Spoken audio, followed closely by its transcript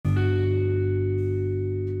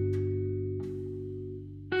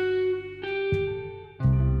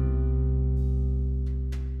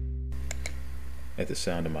At the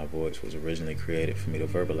Sound of My Voice was originally created for me to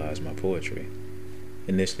verbalize my poetry.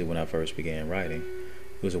 Initially, when I first began writing,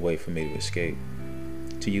 it was a way for me to escape.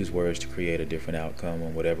 To use words to create a different outcome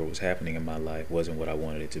when whatever was happening in my life wasn't what I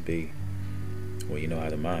wanted it to be. Well, you know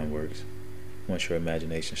how the mind works. Once your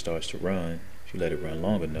imagination starts to run, if you let it run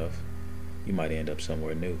long enough, you might end up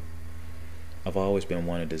somewhere new. I've always been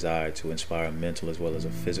one who desired to inspire mental as well as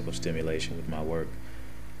a physical stimulation with my work.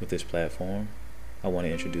 With this platform, I want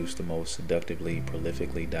to introduce the most seductively,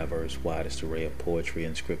 prolifically diverse, widest array of poetry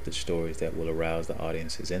and scripted stories that will arouse the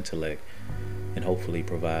audience's intellect and hopefully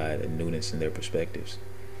provide a newness in their perspectives.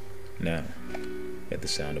 Now, at the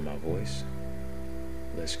sound of my voice,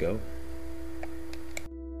 let's go.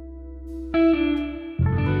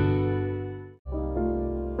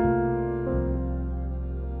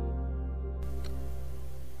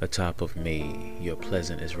 Atop of me, your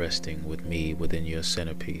pleasant is resting with me within your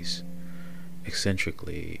centerpiece,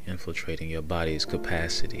 eccentrically infiltrating your body's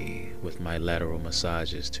capacity with my lateral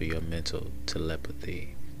massages to your mental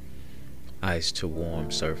telepathy. Ice to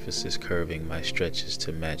warm surfaces curving my stretches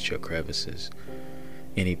to match your crevices.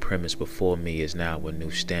 Any premise before me is now a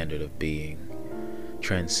new standard of being,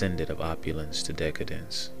 transcendent of opulence to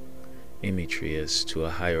decadence, immaterious to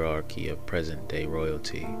a hierarchy of present-day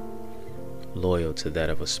royalty, loyal to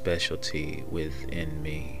that of a specialty within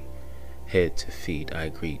me. Head to feet I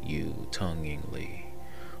greet you tonguingly,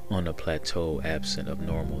 on a plateau absent of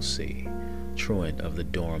normalcy, truant of the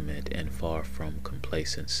dormant and far from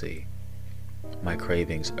complacency. My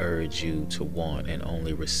cravings urge you to want and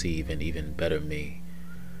only receive an even better me.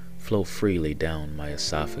 Flow freely down my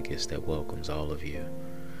esophagus that welcomes all of you,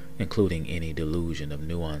 including any delusion of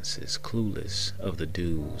nuances, clueless of the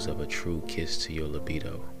dues of a true kiss to your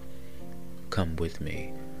libido. Come with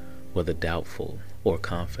me, whether doubtful or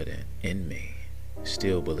confident in me.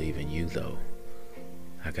 Still believe in you though.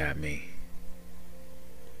 I got me.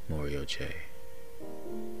 Morio J.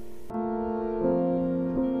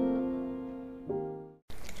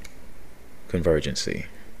 Convergency.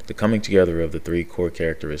 The coming together of the three core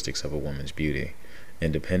characteristics of a woman's beauty: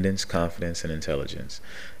 independence, confidence, and intelligence,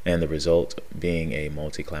 and the result being a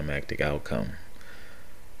multiclimactic outcome.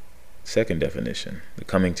 Second definition: the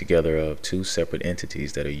coming together of two separate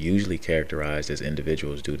entities that are usually characterized as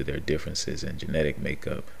individuals due to their differences in genetic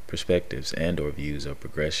makeup, perspectives, and/or views of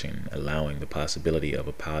progression, allowing the possibility of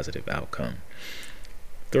a positive outcome.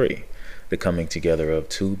 3. The coming together of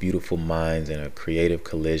two beautiful minds in a creative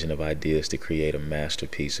collision of ideas to create a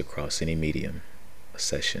masterpiece across any medium, a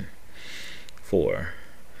session. 4.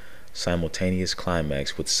 Simultaneous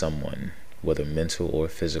climax with someone, whether mental or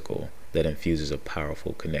physical, that infuses a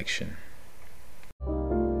powerful connection.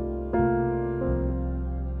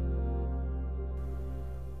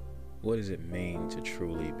 What does it mean to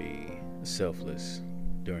truly be selfless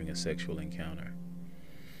during a sexual encounter?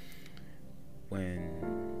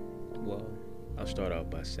 I'll start out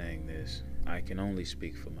by saying this. I can only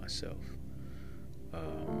speak for myself.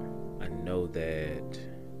 I know that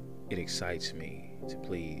it excites me to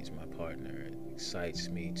please my partner. It excites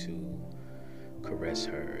me to caress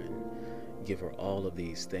her and give her all of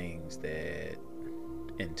these things that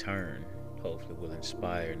in turn hopefully will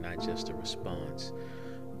inspire not just a response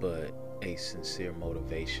but a sincere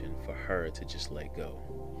motivation for her to just let go.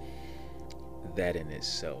 That in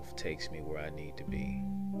itself takes me where I need to be.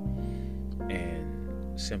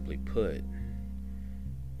 And simply put,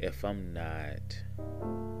 if I'm not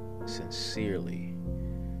sincerely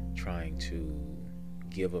trying to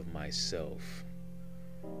give of myself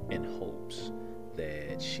in hopes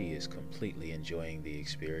that she is completely enjoying the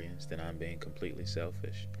experience, then I'm being completely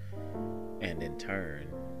selfish. And in turn,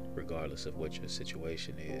 regardless of what your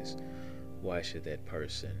situation is, why should that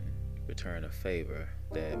person return a favor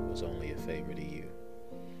that was only a favor to you?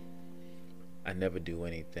 I never do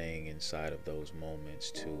anything inside of those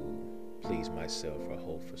moments to please myself or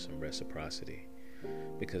hope for some reciprocity,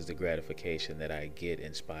 because the gratification that I get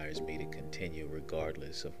inspires me to continue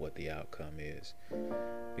regardless of what the outcome is.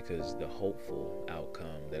 Because the hopeful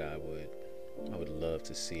outcome that I would love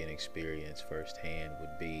to see and experience firsthand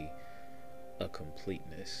would be a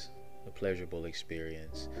completeness, a pleasurable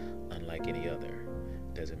experience unlike any other.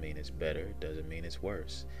 Doesn't mean it's better, doesn't mean it's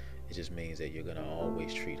worse. It just means that you're gonna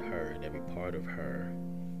always treat her and every part of her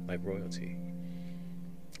like royalty.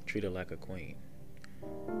 Treat her like a queen.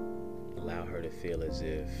 Allow her to feel as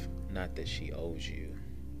if, not that she owes you,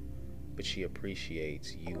 but she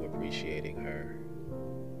appreciates you appreciating her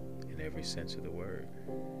in every sense of the word.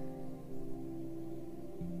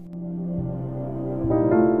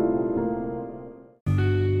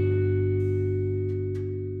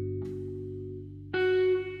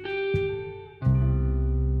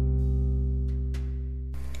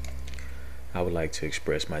 would like to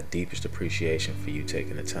express my deepest appreciation for you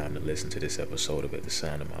taking the time to listen to this episode of At the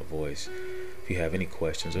Sound of My Voice. If you have any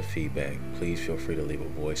questions or feedback, please feel free to leave a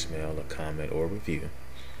voicemail, a comment, or a review.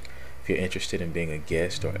 If you're interested in being a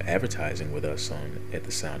guest or advertising with us on At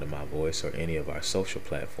the Sound of My Voice or any of our social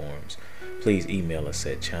platforms, please email us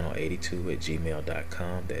at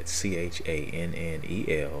channel82@gmail.com. That's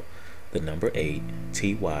CHANNEL, the number 8,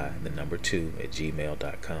 TY, the number 2 at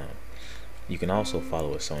gmail.com. You can also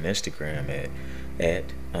follow us on Instagram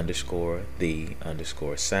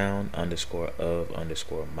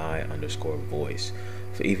at_the_sound_of_my_voice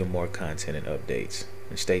for even more content and updates.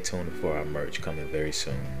 And stay tuned for our merch coming very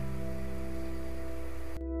soon.